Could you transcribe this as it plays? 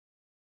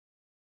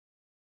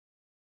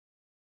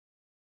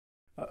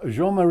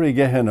Jean-Marie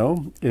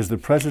Guehenno is the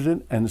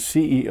president and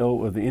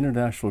CEO of the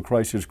International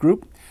Crisis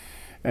Group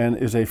and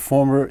is a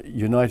former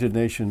United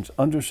Nations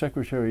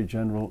Undersecretary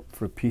General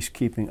for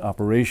Peacekeeping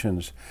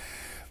Operations.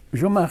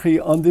 Jean-Marie,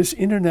 on this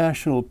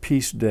International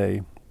Peace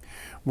Day,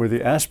 where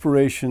the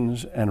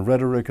aspirations and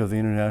rhetoric of the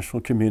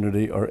international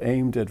community are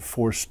aimed at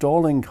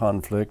forestalling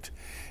conflict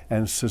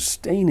and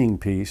sustaining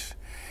peace,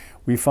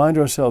 we find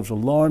ourselves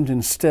alarmed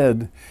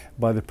instead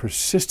by the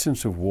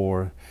persistence of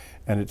war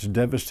and its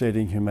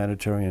devastating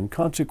humanitarian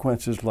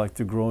consequences, like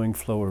the growing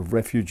flow of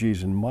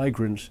refugees and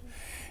migrants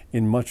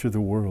in much of the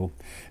world.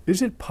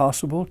 Is it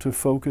possible to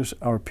focus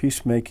our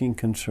peacemaking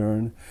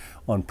concern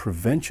on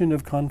prevention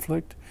of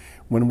conflict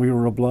when we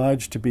are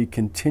obliged to be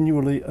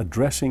continually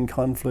addressing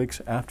conflicts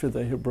after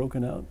they have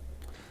broken out?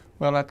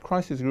 Well, at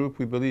Crisis Group,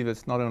 we believe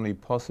it's not only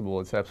possible,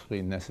 it's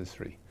absolutely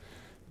necessary.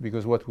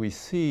 Because what we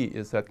see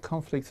is that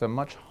conflicts are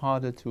much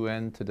harder to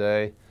end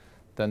today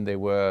than they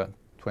were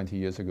 20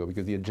 years ago,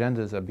 because the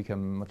agendas have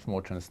become much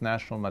more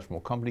transnational, much more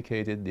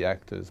complicated, the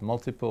actors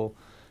multiple,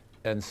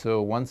 and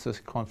so once this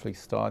conflict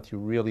starts, you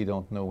really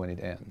don't know when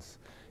it ends.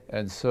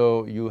 And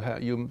so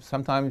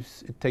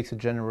sometimes it takes a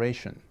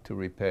generation to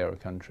repair a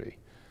country.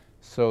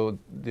 So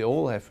the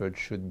whole effort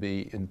should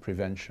be in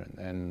prevention,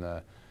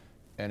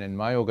 and in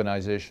my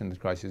organization, the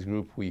Crisis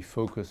Group, we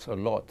focus a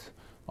lot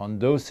on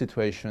those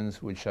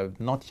situations which have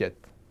not yet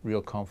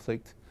real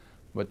conflict,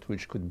 but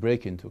which could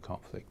break into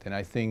conflict. And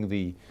I think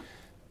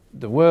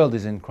the world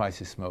is in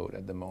crisis mode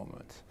at the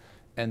moment,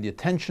 and the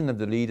attention of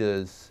the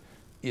leaders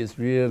is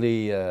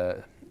really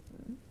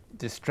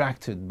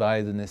distracted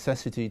by the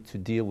necessity to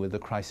deal with the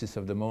crisis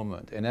of the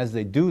moment. And as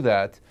they do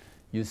that,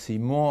 you see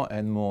more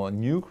and more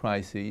new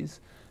crises,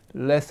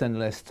 less and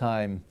less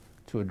time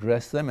to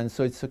address them, and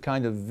so it's a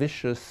kind of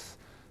vicious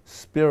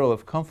spiral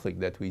of conflict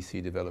that we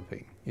see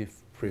developing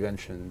if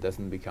prevention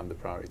doesn't become the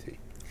priority.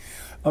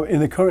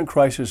 In the current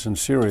crisis in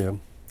Syria,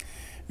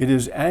 it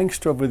is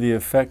angst over the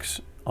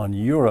effects on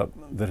Europe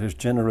that has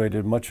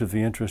generated much of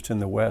the interest in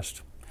the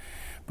West.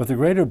 But the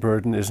greater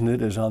burden, isn't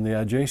it, is on the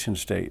adjacent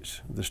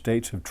states, the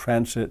states of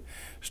transit,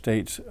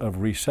 states of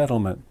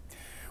resettlement.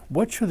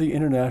 What should the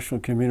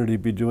international community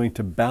be doing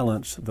to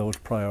balance those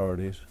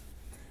priorities?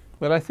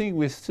 Well, I think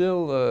we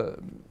still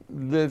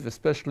live,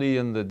 especially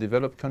in the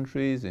developed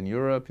countries, in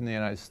Europe, in the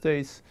United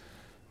States,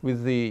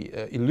 with the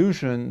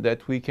illusion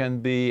that we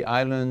can be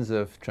islands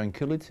of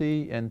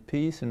tranquility and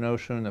peace in an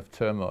ocean of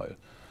turmoil.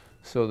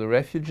 So the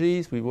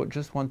refugees, we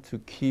just want to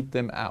keep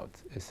them out,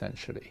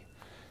 essentially.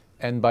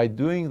 And by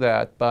doing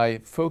that,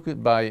 by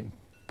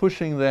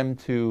pushing them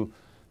to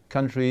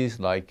countries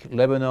like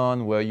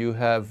Lebanon, where you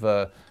have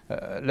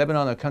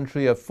Lebanon, a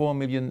country of 4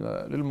 million,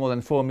 a little more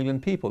than 4 million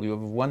people, you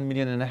have 1.5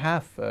 million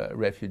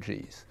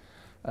refugees.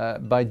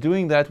 By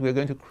doing that, we're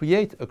going to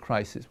create a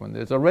crisis when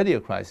there's already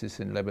a crisis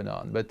in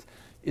Lebanon. But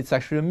it's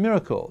actually a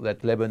miracle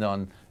that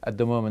Lebanon at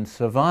the moment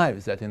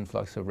survives that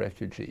influx of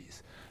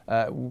refugees.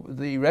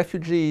 The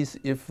refugees,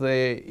 if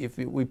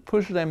we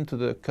push them to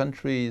the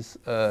countries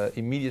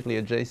immediately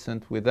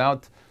adjacent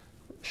without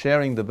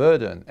sharing the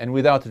burden and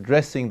without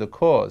addressing the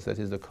cause, that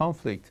is the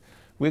conflict,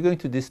 we're going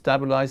to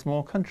destabilize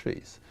more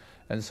countries.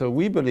 And so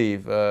we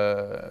believe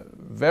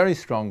very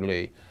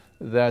strongly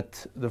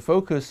that the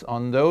focus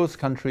on those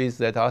countries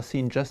that are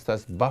seen just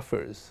as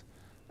buffers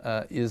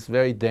is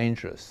very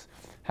dangerous.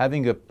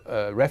 Having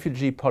a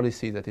refugee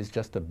policy that is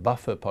just a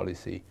buffer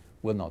policy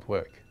will not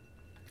work.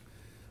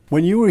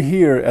 When you were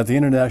here at the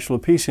International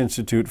Peace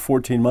Institute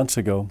 14 months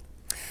ago,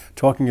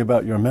 talking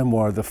about your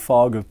memoir, The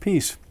Fog of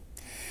Peace,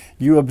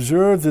 you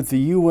observed that the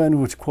UN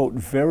was, quote,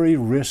 very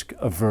risk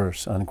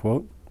averse,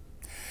 unquote,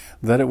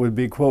 that it would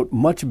be, quote,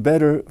 much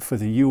better for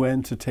the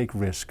UN to take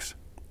risks.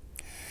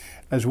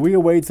 As we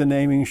await the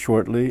naming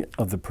shortly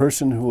of the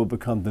person who will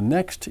become the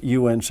next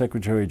UN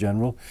Secretary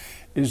General,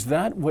 is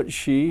that what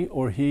she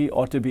or he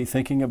ought to be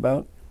thinking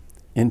about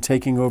in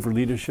taking over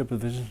leadership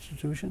of this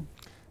institution?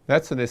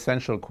 That's an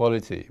essential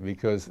quality,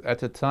 because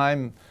at a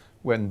time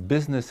when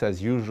business as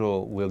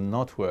usual will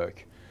not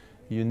work,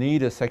 you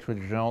need a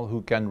Secretary General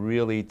who can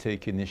really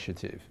take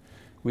initiative.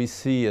 We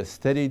see a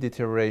steady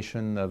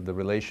deterioration of the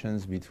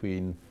relations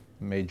between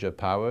major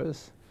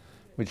powers,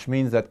 which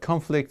means that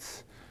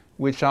conflicts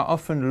which are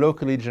often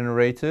locally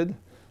generated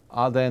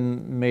are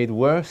then made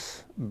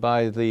worse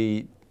by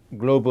the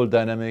global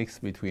dynamics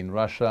between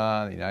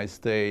Russia, the United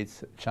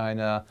States,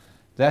 China.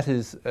 That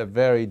is a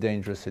very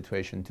dangerous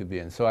situation to be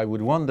in. So I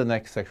would want the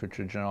next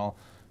Secretary General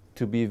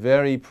to be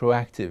very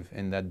proactive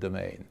in that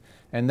domain.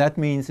 And that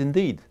means,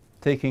 indeed,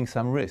 taking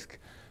some risk,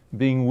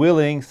 being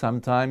willing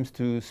sometimes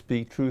to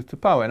speak truth to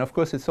power. And of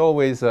course, it's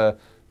always a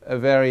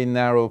very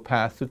narrow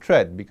path to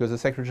tread, because the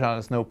Secretary General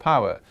has no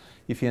power.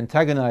 If he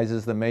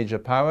antagonizes the major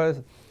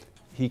powers,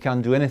 he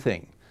can't do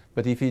anything.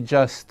 But if he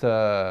just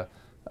is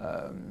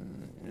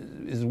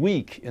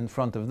weak in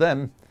front of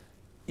them,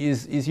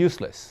 is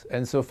useless.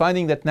 And so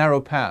finding that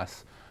narrow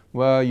path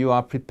where you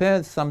are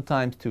prepared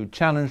sometimes to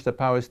challenge the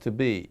powers to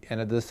be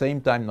and at the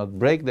same time not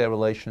break their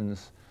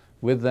relations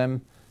with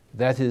them,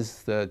 that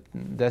is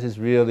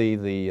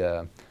really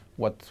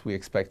what we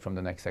expect from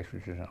the next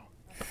Secretary General.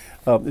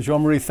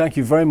 Jean-Marie, thank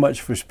you very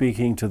much for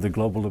speaking to the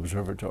Global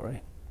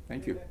Observatory.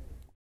 Thank you.